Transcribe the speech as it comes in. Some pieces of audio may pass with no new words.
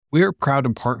We are proud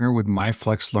to partner with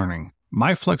MyFlexLearning.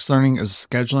 MyFlexLearning is a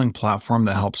scheduling platform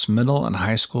that helps middle and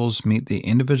high schools meet the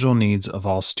individual needs of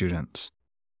all students.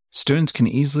 Students can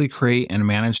easily create and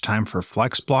manage time for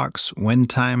flex blocks, win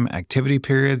time, activity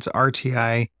periods,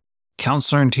 RTI,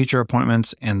 counselor and teacher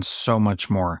appointments, and so much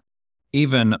more.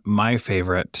 Even my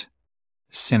favorite,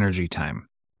 synergy time.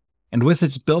 And with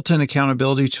its built-in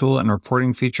accountability tool and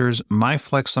reporting features,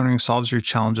 MyFlexLearning solves your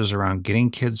challenges around getting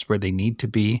kids where they need to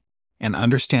be and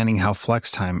understanding how flex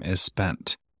time is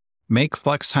spent. Make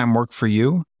flex time work for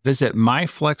you. Visit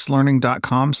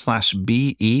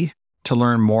myflexlearning.com/BE to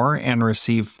learn more and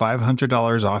receive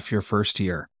 $500 off your first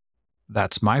year.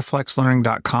 That's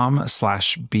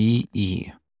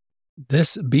myflexlearning.com/BE.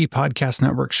 This B Podcast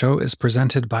Network show is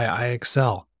presented by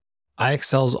iExcel.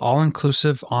 iExcel's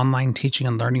all-inclusive online teaching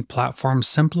and learning platform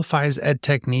simplifies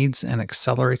edtech needs and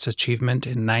accelerates achievement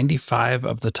in 95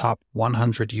 of the top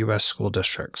 100 U.S. school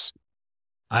districts.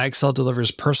 iExcel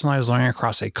delivers personalized learning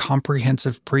across a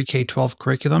comprehensive pre-K-12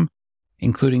 curriculum,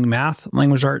 including math,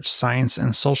 language arts, science,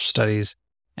 and social studies,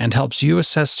 and helps you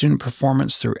assess student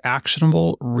performance through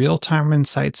actionable, real-time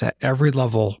insights at every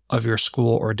level of your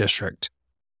school or district.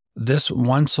 This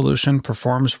one solution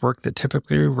performs work that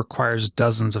typically requires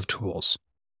dozens of tools.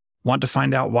 Want to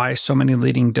find out why so many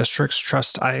leading districts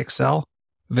trust iExcel?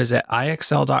 Visit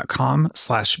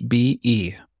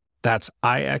iexcel.com/BE. That's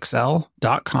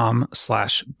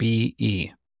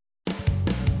iexcel.com/BE.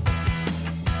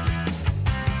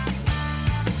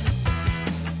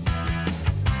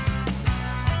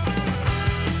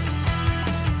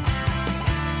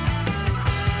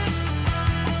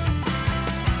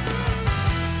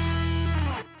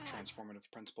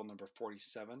 Transformative Principle number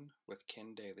 47 with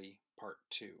Ken Daly, Part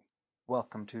 2.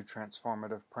 Welcome to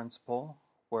Transformative Principle,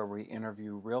 where we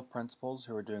interview real principals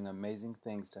who are doing amazing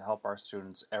things to help our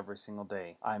students every single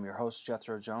day. I'm your host,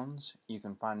 Jethro Jones. You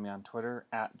can find me on Twitter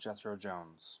at Jethro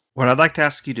Jones. What I'd like to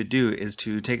ask you to do is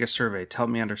to take a survey to help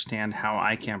me understand how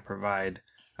I can provide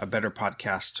a better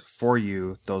podcast for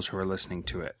you, those who are listening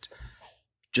to it.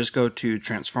 Just go to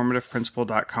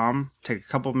transformativeprinciple.com, take a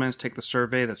couple of minutes, take the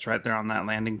survey that's right there on that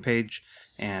landing page,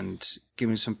 and give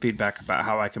me some feedback about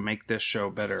how I can make this show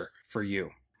better for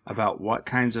you, about what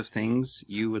kinds of things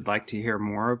you would like to hear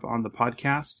more of on the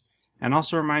podcast, and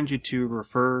also remind you to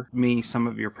refer me some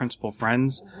of your principal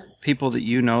friends, people that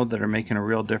you know that are making a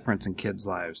real difference in kids'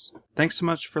 lives. Thanks so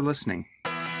much for listening.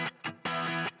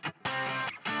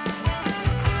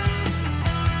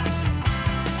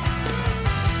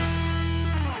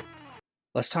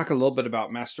 Let's talk a little bit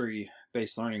about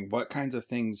mastery-based learning. What kinds of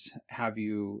things have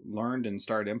you learned and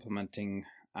started implementing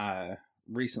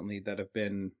recently that have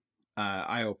been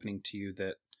eye-opening to you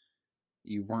that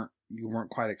you weren't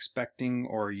quite expecting,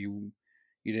 or you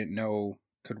didn't know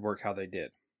could work how they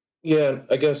did? Yeah,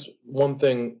 I guess one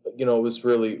thing, was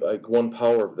really like one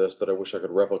power of this that I wish I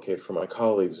could replicate for my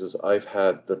colleagues is I've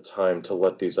had the time to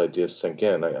let these ideas sink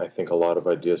in. I think a lot of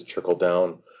ideas trickle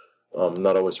down,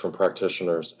 not always from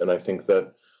practitioners. And I think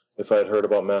that if I had heard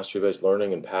about mastery-based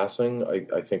learning in passing,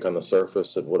 I think on the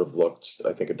surface it would have looked,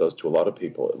 I think it does to a lot of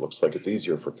people, it looks like it's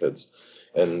easier for kids.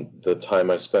 And the time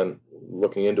I spent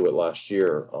looking into it last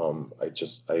year, I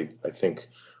think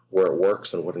where it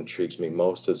works and what intrigues me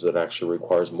most is it actually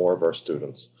requires more of our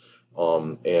students.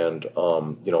 Our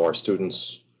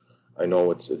students, I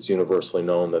know it's universally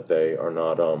known that they are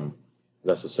not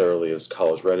necessarily as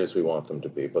college ready as we want them to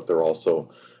be, but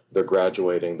they're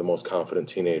graduating the most confident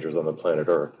teenagers on the planet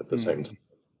Earth at the same time.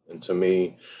 And to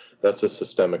me, that's a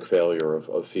systemic failure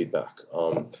of feedback.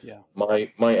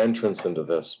 My entrance into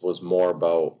this was more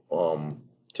about,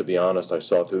 to be honest, I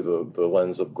saw through the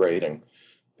lens of grading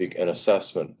and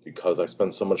assessment because I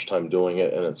spent so much time doing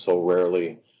it, and it so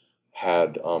rarely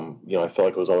had, I felt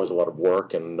like it was always a lot of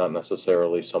work and not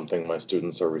necessarily something my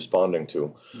students are responding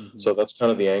to. Mm-hmm. So that's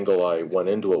kind of the angle I went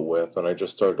into it with, and I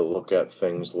just started to look at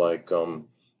things like, I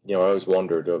always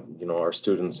wondered, our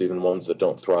students, even ones that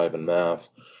don't thrive in math,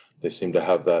 they seem to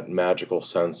have that magical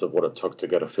sense of what it took to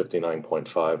get a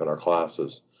 59.5 in our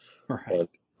classes. Right. And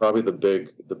probably the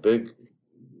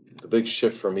big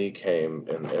shift for me came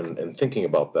in thinking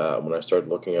about that when I started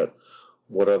looking at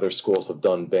what other schools have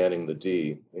done banning the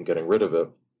D and getting rid of it.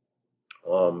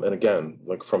 And again,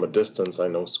 like from a distance, I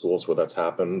know schools where that's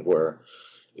happened, where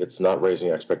it's not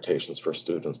raising expectations for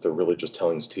students. They're really just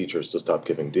telling teachers to stop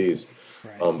giving Ds.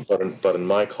 Right. But in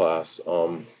my class,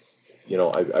 I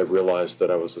realized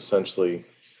that I was essentially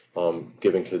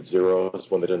giving kids zeros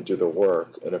when they didn't do their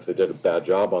work, and if they did a bad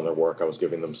job on their work, I was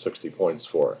giving them 60 points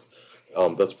for it.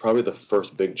 That's probably the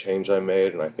first big change I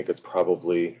made, and I think it's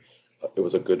probably it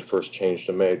was a good first change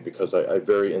to make, because I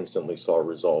very instantly saw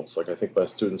results. Like, I think my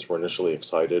students were initially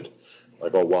excited,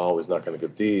 like, oh wow, he's not going to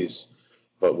give D's.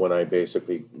 But when I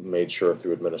basically made sure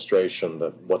through administration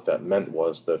that what that meant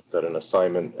was that an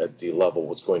assignment at D level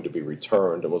was going to be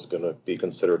returned and was going to be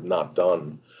considered not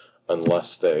done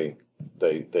unless they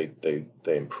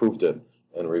improved it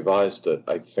and revised it.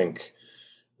 I think,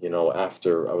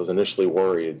 after I was initially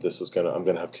worried, I'm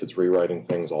gonna have kids rewriting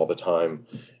things all the time.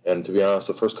 And to be honest,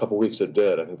 the first couple of weeks it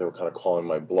did. I think they were kind of calling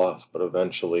my bluff, but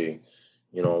eventually,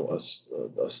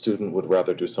 a student would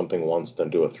rather do something once than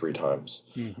do it 3 times.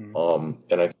 Mm-hmm.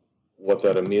 What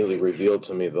that immediately revealed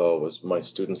to me, though, was my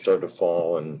students started to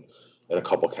fall in a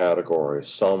couple categories.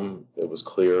 Some, it was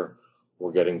clear,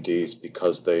 were getting D's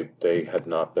because they had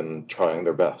not been trying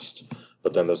their best.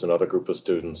 But then there's another group of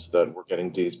students that were getting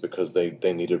D's because they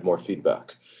needed more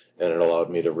feedback. And it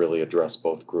allowed me to really address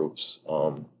both groups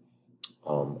a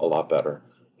lot better.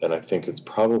 And I think it's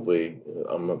probably,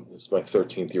 it's my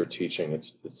 13th year teaching.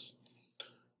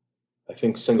 I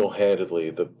think single-handedly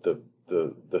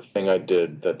the thing I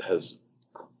did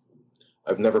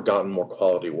I've never gotten more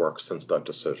quality work since that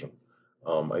decision.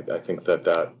 I think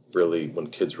that really, when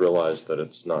kids realize that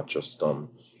it's not just I'm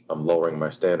lowering my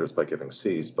standards by giving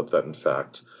C's, but that in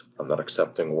fact I'm not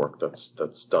accepting work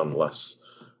that's done less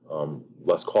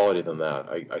quality than that.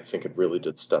 I think it really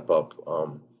did step up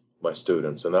my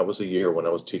students, and that was a year when I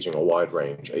was teaching a wide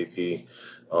range AP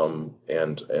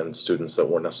and students that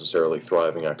weren't necessarily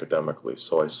thriving academically.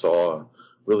 So I saw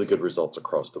really good results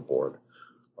across the board.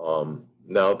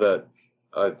 Now that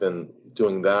I've been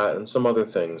doing that and some other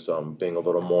things, being a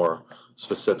little more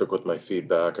specific with my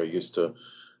feedback.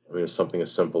 It's something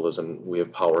as simple as, we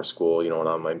have Power School, an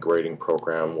online grading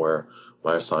program where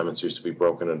my assignments used to be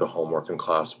broken into homework and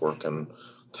classwork and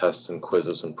tests and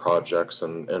quizzes and projects.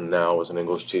 And now, as an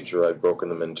English teacher, I've broken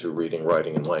them into reading,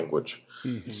 writing, and language.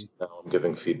 Mm-hmm. So now I'm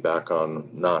giving feedback on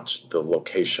not the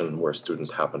location where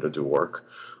students happen to do work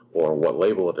or what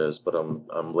label it is, but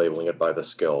I'm labeling it by the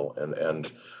skill.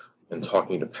 And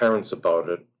talking to parents about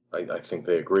it, I think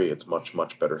they agree it's much,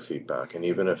 much better feedback. And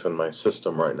even if in my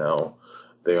system right now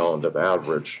they all end up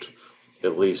averaged,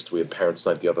 at least we had parents'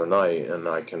 night the other night, and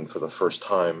I can, for the first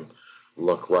time,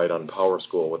 look right on Power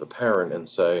School with a parent and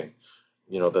say,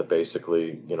 that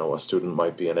basically, a student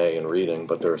might be an A in reading,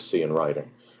 but they're a C in writing.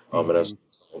 Mm-hmm. And as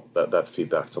that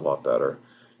feedback's a lot better.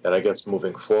 And I guess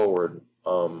moving forward,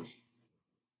 I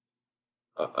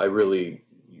really,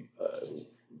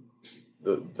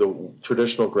 the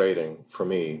traditional grading for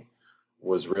me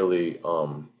was really,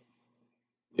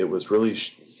 it was really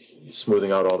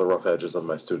smoothing out all the rough edges of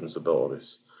my students'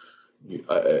 abilities.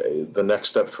 The next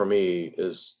step for me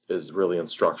is really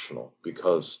instructional,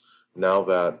 because now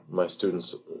that my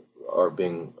students are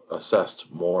being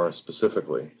assessed more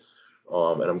specifically,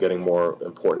 and I'm getting more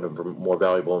important, more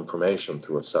valuable information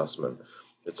through assessment,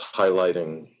 it's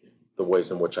highlighting the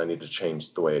ways in which I need to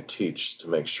change the way I teach to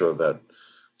make sure that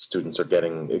students are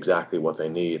getting exactly what they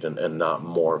need and not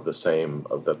more of the same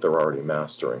that they're already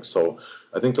mastering. So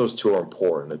I think those two are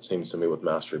important. It seems to me with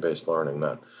mastery-based learning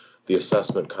that the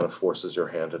assessment kind of forces your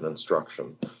hand in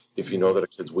instruction. If you know that a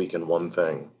kid's weak in one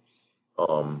thing,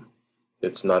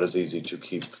 it's not as easy to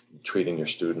keep treating your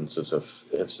students as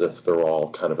if they're all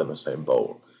kind of in the same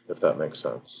boat, if that makes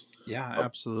sense. Yeah,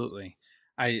 absolutely.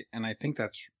 I think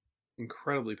that's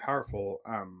incredibly powerful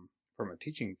from a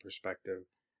teaching perspective,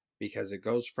 because it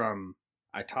goes from,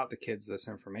 I taught the kids this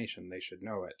information, they should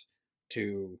know it,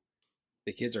 to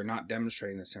the kids are not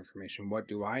demonstrating this information. What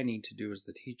do I need to do as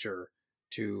the teacher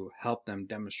to help them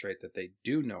demonstrate that they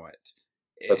do know it?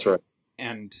 That's right.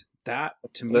 And that,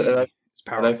 to me, is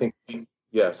powerful. And I think,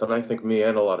 yes, and I think me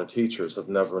and a lot of teachers have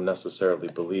never necessarily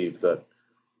believed that,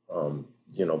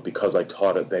 because I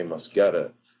taught it, they must get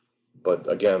it.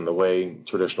 But again, the way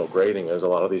traditional grading is, a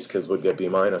lot of these kids would get B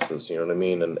minuses, you know what I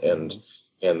mean?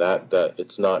 And that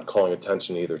it's not calling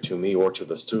attention either to me or to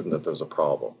the student that there's a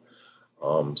problem.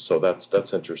 So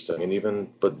that's interesting. And even,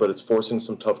 but it's forcing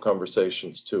some tough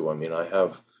conversations too. I mean, I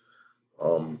have,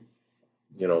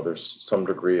 there's some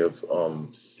degree of,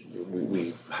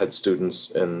 we had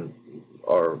students in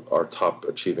our top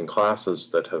achieving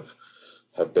classes that have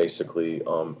basically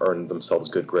earned themselves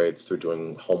good grades through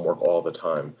doing homework all the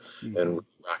time, mm-hmm. and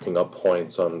racking up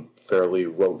points on fairly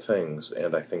rote things.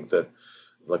 And I think that,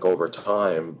 like, over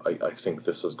time, I think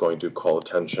this is going to call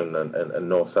attention, and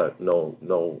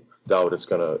no doubt it's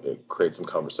going to create some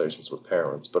conversations with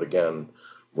parents. But again,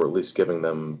 we're at least giving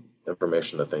them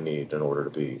information that they need in order to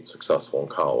be successful in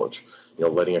college.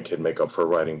 Letting a kid make up for a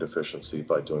writing deficiency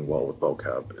by doing well with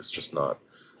vocab is just not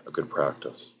a good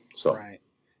practice. So. Right.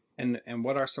 And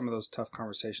what are some of those tough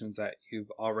conversations that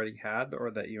you've already had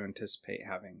or that you anticipate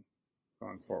having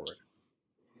going forward?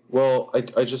 Well,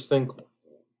 I just think,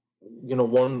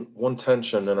 one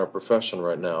tension in our profession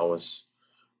right now is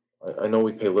I know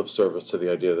we pay lip service to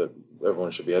the idea that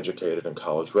everyone should be educated and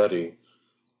college ready,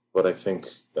 but I think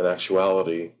in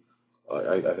actuality,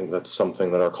 I think that's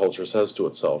something that our culture says to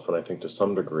itself, and I think to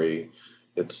some degree,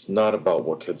 it's not about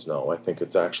what kids know. I think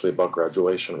it's actually about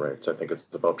graduation rates. I think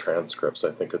it's about transcripts.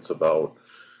 I think it's about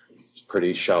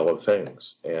pretty shallow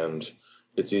things. And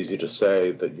it's easy to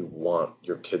say that you want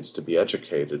your kids to be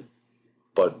educated,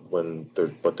 but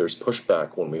there's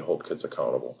pushback when we hold kids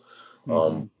accountable.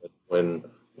 Mm-hmm.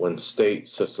 When state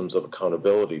systems of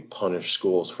accountability punish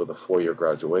schools for the 4-year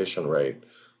graduation rate,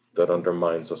 that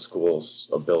undermines a school's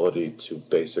ability to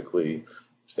basically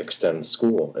extend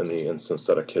school in the instance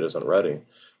that a kid isn't ready.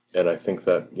 And I think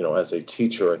that, as a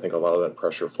teacher, I think a lot of that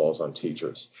pressure falls on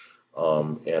teachers.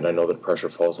 And I know that pressure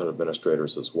falls on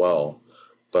administrators as well.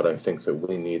 But I think that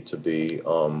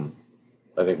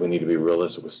I think we need to be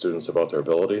realistic with students about their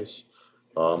abilities.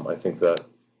 I think that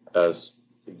as,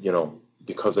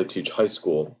 because I teach high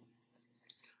school,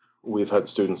 we've had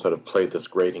students that have played this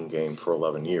grading game for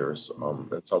 11 years,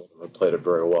 and some of them have played it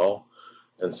very well,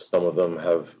 and some of them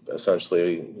have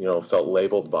essentially, felt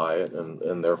labeled by it,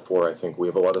 and therefore I think we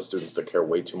have a lot of students that care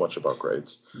way too much about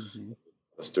grades, Mm-hmm.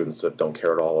 students that don't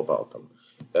care at all about them,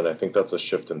 and I think that's a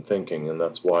shift in thinking, and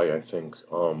that's why I think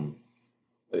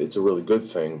it's a really good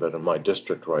thing that in my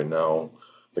district right now,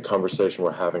 the conversation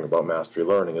we're having about mastery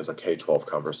learning is a K-12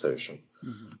 conversation,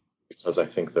 Mm-hmm. because I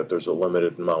think that there's a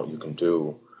limited amount you can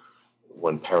do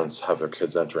when parents have their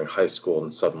kids entering high school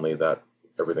and suddenly that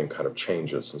everything kind of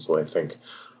changes. And so I think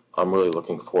I'm really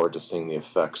looking forward to seeing the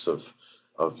effects of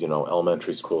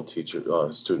elementary school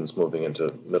students moving into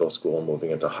middle school and moving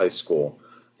into high school,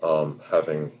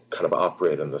 having kind of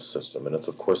operate in this system. And it's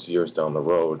of course years down the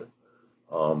road,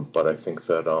 but I think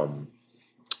that uh,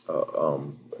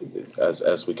 um,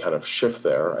 as we kind of shift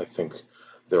there, I think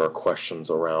there are questions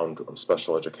around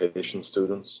special education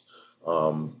students.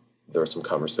 Um, there are some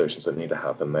conversations that need to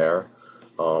happen there.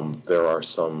 There are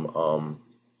some,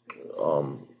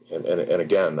 and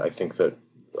again, I think that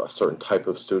a certain type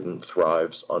of student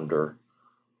thrives under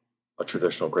a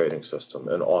traditional grading system.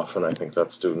 And often I think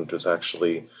that student is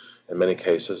actually, in many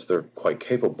cases, they're quite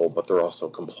capable, but they're also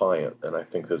compliant. And I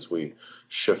think as we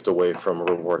shift away from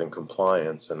rewarding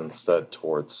compliance and instead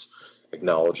towards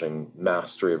acknowledging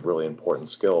mastery of really important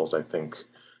skills, I think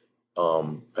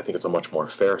it's a much more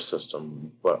fair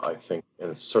system, but I think, and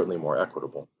it's certainly more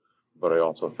equitable. But I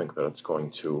also think that it's going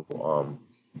to.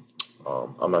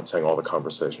 I'm not saying all the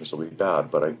conversations will be bad,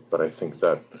 but I think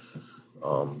that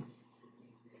um,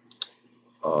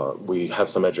 we have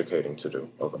some educating to do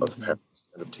of Mm-hmm. parents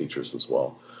and of teachers as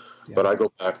well. But Yeah. I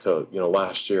go back to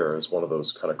last year as one of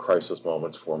those kind of crisis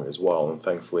moments for me as well, and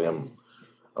thankfully I'm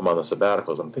on the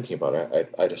sabbaticals. I'm thinking about it.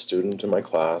 I had a student in my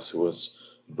class who was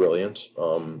brilliant.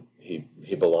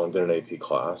 He belonged in an AP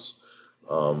class.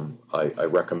 I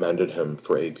recommended him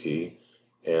for AP,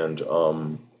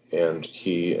 and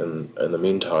he in the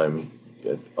meantime,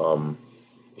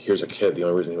 here's a kid. The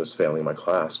only reason he was failing my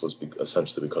class was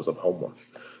essentially because of homework,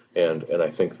 and I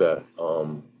think that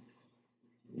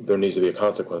there needs to be a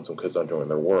consequence when kids aren't doing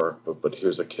their work. But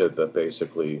here's a kid that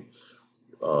basically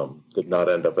did not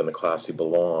end up in the class he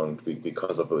belonged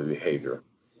because of the behavior.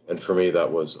 And for me, that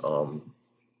was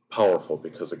powerful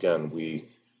because again, we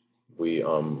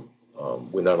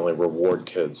not only reward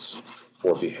kids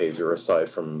for behavior aside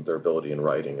from their ability in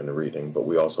writing and reading, but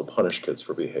we also punish kids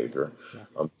for behavior,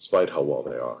 Yeah. despite how well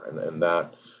they are. And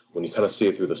that, when you kind of see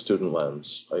it through the student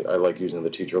lens, I like using the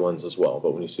teacher lens as well,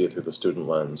 but when you see it through the student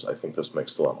lens, I think this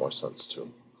makes a lot more sense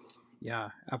too. Yeah,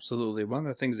 absolutely. One of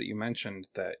the things that you mentioned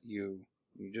that you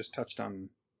just touched on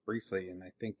briefly, and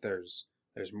I think there's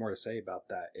more to say about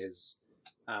that is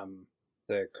um,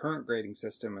 the current grading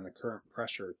system and the current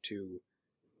pressure to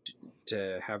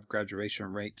have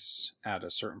graduation rates at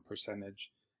a certain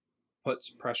percentage puts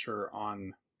pressure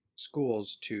on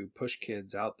schools to push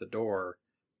kids out the door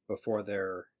before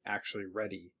they're actually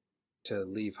ready to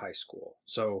leave high school.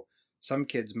 So some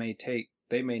kids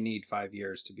they may need 5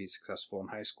 years to be successful in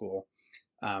high school.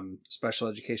 Special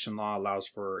education law allows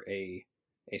for a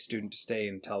student to stay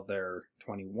until they're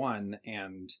 21,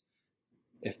 and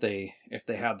if they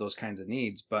have those kinds of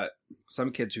needs. But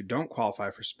some kids who don't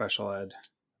qualify for special ed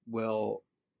will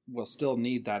will still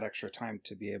need that extra time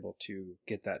to be able to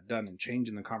get that done. And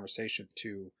changing the conversation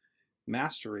to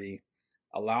mastery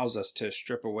allows us to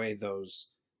strip away those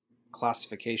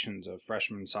classifications of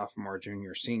freshman, sophomore,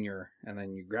 junior, senior, and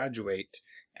then you graduate,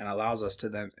 and allows us to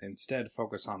then instead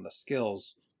focus on the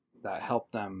skills that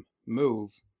help them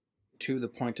move to the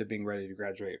point of being ready to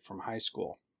graduate from high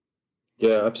school.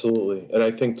 Yeah, absolutely. And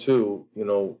I think too,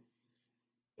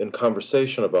 in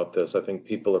conversation about this, I think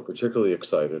people are particularly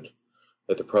excited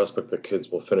at the prospect that kids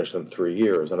will finish in 3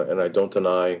 years, and I don't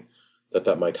deny that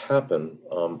that might happen.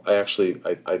 I actually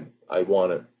I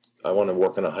want to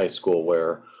work in a high school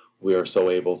where we are so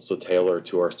able to tailor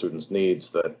to our students'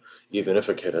 needs that even if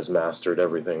a kid has mastered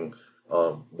everything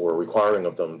we're requiring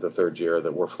of them the third year,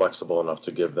 that we're flexible enough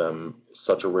to give them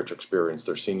such a rich experience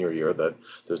their senior year that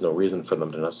there's no reason for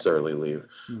them to necessarily leave.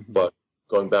 Mm-hmm. But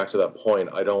going back to that point,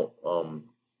 I don't.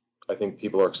 I think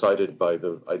people are excited by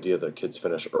the idea that kids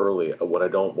finish early. What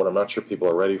I'm not sure people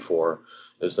are ready for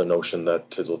is the notion that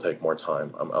kids will take more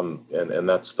time. And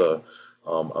that's the,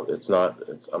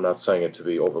 I'm not saying it to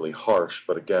be overly harsh,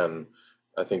 but again,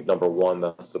 I think number one,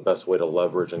 that's the best way to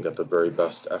leverage and get the very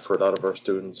best effort out of our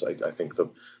students. I think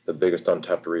the biggest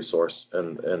untapped resource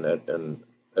in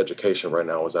education right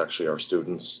now is actually our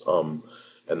students.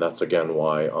 And that's again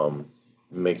why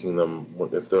making them,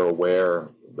 if they're aware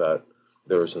that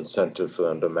there is incentive for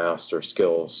them to master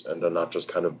skills and to not just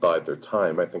kind of bide their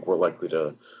time, I think we're likely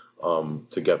to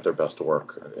get their best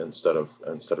work instead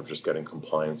of just getting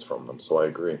compliance from them. So I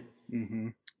agree. Mm-hmm.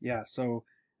 Yeah. So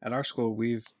at our school,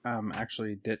 we've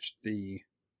actually ditched the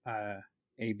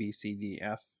A, B, C, D,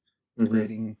 F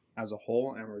grading as a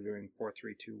whole, and we're doing 4,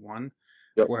 3, 2, 1,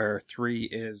 Yep. where 3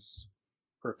 is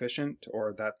proficient,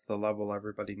 or that's the level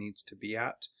everybody needs to be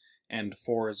at, and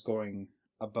 4 is going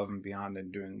above and beyond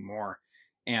and doing more.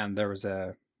 And there was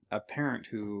a parent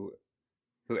who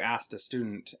asked a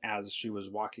student as she was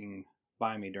walking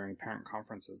by me during parent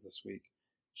conferences this week.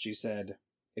 She said,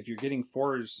 if you're getting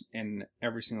 4s in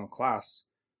every single class,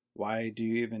 why do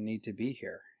you even need to be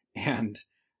here? And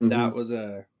that was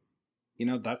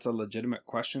that's a legitimate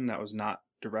question that was not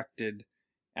directed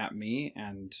at me.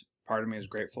 And part of me is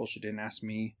grateful she didn't ask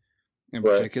me in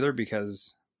particular,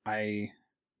 because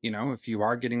if you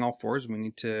are getting all 4s, we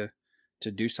need to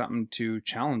do something to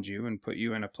challenge you and put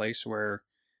you in a place where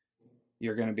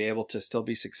you're going to be able to still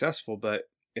be successful. But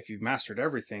if you've mastered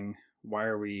everything, why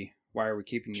are we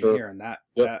keeping you here? And that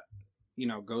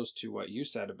goes to what you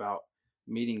said about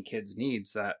meeting kids'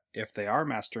 needs, that if they are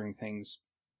mastering things,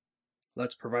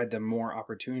 let's provide them more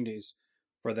opportunities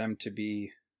for them to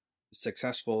be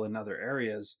successful in other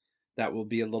areas that will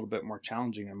be a little bit more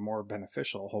challenging and more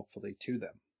beneficial, hopefully, to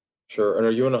them. Sure. And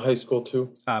are you in a high school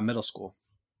too? Middle school.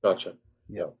 Gotcha.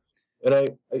 Yeah. And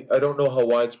I don't know how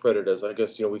widespread it is. I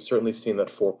guess, we've certainly seen that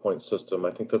 4-point system.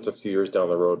 I think that's a few years down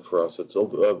the road for us. It's,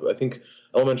 I think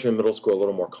elementary and middle school are a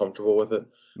little more comfortable with it.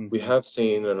 Mm-hmm. We have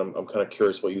seen, and I'm kind of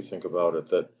curious what you think about it,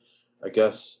 that I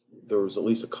guess there was at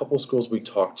least a couple schools we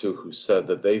talked to who said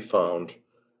that they found,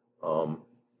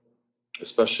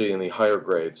 especially in the higher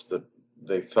grades, that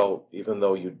they felt even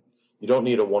though you don't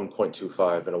need a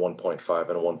 1.25 and a 1.5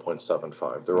 and a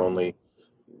 1.75,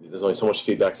 there's only so much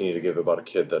feedback you need to give about a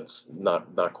kid that's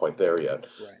not quite there yet.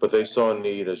 Right. But they saw a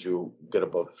need as you get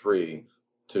above 3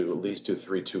 to at least do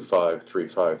 3.25,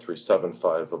 3.5,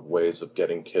 3.75 of ways of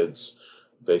getting kids.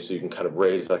 Basically, you can kind of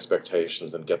raise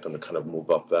expectations and get them to kind of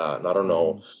move up that. And I don't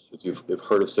know if you've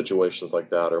heard of situations like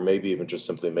that, or maybe even just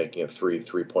simply making it 3,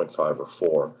 3.5, or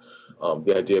 4.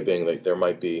 The idea being that there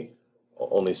might be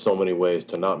only so many ways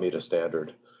to not meet a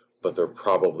standard, but there are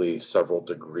probably several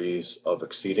degrees of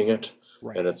exceeding it.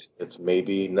 Right. And it's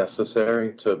maybe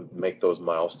necessary to make those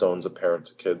milestones apparent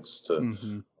to kids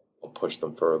to push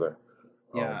them further.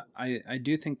 Yeah, I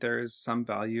do think there is some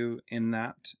value in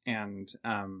that, and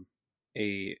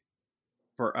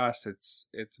for us,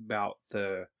 it's about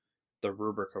the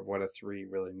rubric of what a 3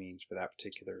 really means for that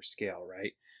particular scale,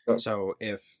 right? Oh. So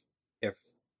if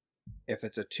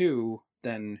it's a 2,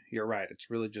 then you're right, it's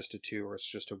really just a 2, or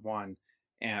it's just a 1,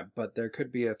 but there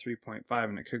could be a 3.5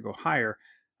 and it could go higher.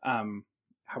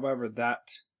 However, that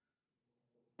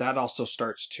also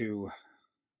starts to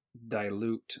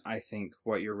dilute, I think,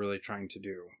 what you're really trying to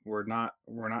do. We're not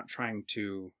trying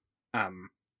to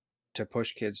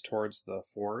push kids towards the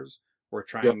 4s. We're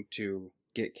trying to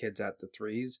get kids at the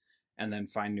 3s and then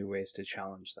find new ways to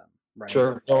challenge them. Right?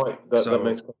 Sure. No, that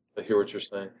makes sense. I hear what you're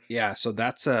saying. Yeah. So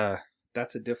that's a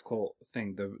difficult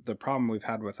thing. The problem we've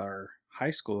had with our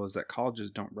high school is that colleges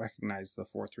don't recognize the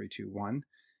 4, 3, 2, 1.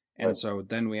 And so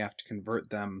then we have to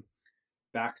convert them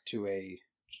back to a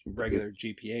regular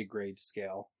GPA grade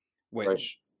scale,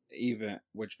 which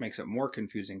makes it more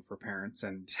confusing for parents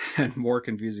and more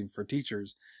confusing for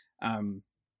teachers.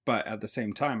 But at the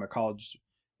same time, a college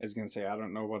is going to say, I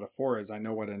don't know what a 4 is. I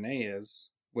know what an A is,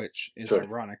 which is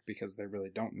ironic because they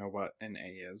really don't know what an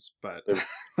A is. But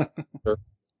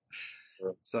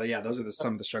so yeah, those are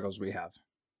some of the struggles we have.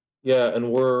 Yeah,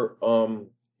 and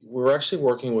we're actually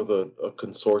working with a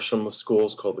consortium of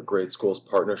schools called the Great Schools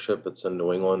Partnership. It's in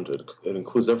New England. It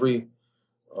includes every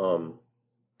um,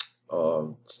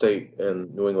 state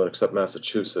in New England except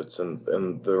Massachusetts,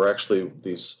 and there are actually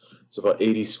it's about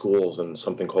 80 schools in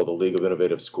something called the League of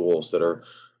Innovative Schools that are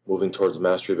moving towards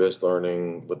mastery-based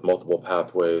learning with multiple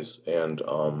pathways, and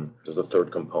there's a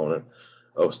third component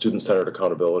of student-centered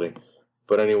accountability.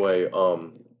 But anyway,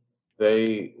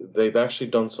 they've actually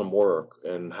done some work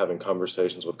in having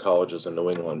conversations with colleges in New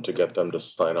England to get them to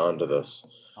sign on to this.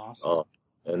 Awesome.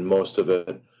 And most of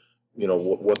it,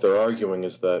 what they're arguing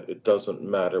is that it doesn't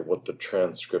matter what the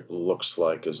transcript looks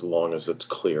like as long as it's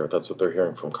clear. That's what they're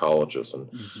hearing from colleges. And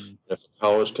if a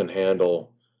college can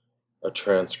handle a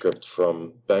transcript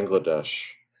from Bangladesh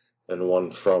and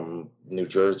one from New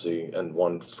Jersey and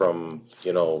one from,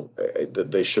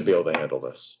 they should be able to handle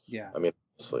this. Yeah. I mean,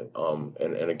 honestly.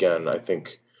 And again, I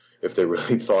think if they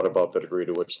really thought about the degree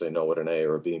to which they know what an A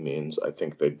or a B means, I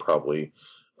think they'd probably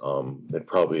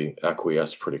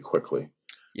acquiesce pretty quickly.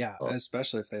 Yeah,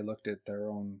 especially if they looked at their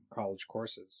own college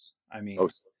courses. I mean,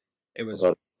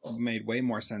 it made way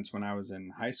more sense when I was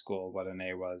in high school what an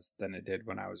A was than it did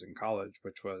when I was in college,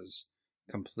 which was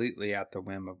completely at the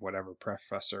whim of whatever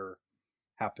professor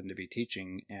happened to be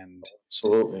teaching. And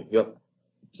absolutely, yep.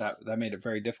 That made it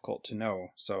very difficult to know.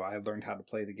 So I learned how to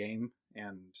play the game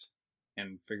and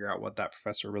figure out what that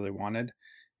professor really wanted,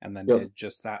 and then did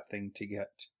just that thing to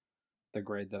get the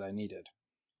grade that I needed.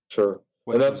 Sure.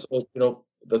 And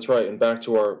that's right. And back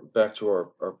to our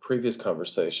previous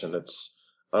conversation,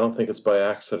 I don't think it's by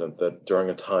accident that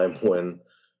during a time when,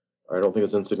 I don't think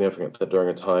it's insignificant that during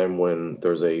a time when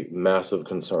there's a massive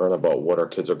concern about what our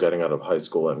kids are getting out of high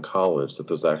school and college, that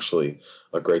there's actually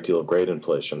a great deal of grade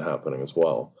inflation happening as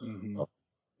well. Mm-hmm.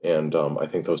 And I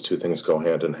think those two things go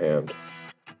hand in hand.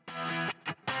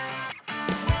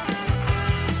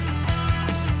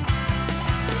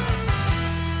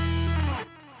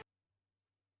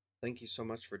 Thank you so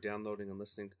much for downloading and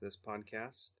listening to this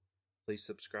podcast. Please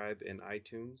subscribe in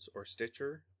iTunes or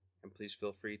Stitcher, and please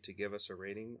feel free to give us a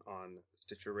rating on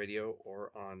Stitcher Radio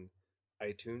or on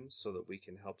iTunes so that we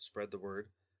can help spread the word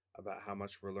about how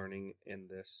much we're learning in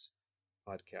this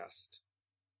podcast.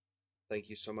 Thank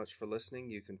you so much for listening.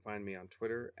 You can find me on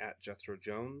Twitter at Jethro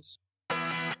Jones.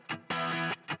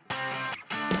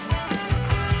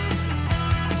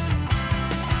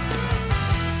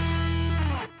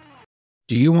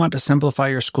 Do you want to simplify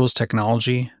your school's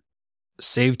technology,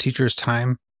 save teachers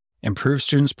time, improve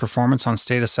students' performance on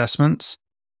state assessments?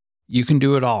 You can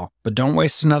do it all, but don't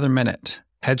waste another minute.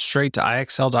 Head straight to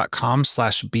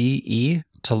ixl.com/BE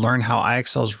to learn how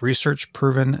IXL's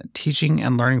research-proven teaching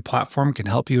and learning platform can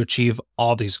help you achieve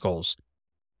all these goals.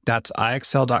 That's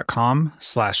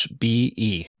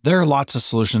ixl.com/BE. There are lots of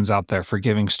solutions out there for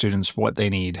giving students what they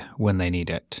need when they need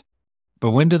it.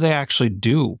 But when do they actually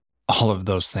do all of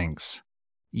those things?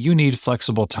 You need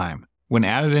flexible time. When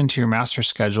added into your master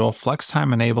schedule, flex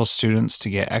time enables students to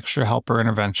get extra help or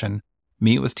intervention,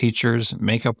 meet with teachers,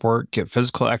 make up work, get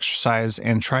physical exercise,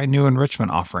 and try new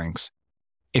enrichment offerings.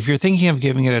 If you're thinking of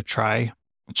giving it a try,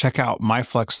 check out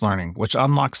MyFlex Learning, which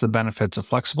unlocks the benefits of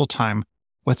flexible time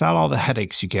without all the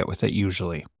headaches you get with it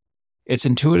usually. Its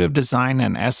intuitive design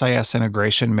and SIS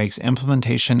integration makes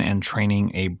implementation and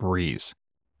training a breeze.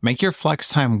 Make your flex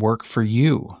time work for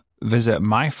you. Visit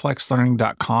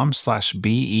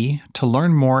myflexlearning.com/BE to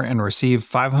learn more and receive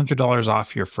 $500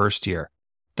 off your first year.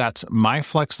 That's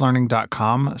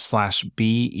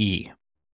myflexlearning.com/BE.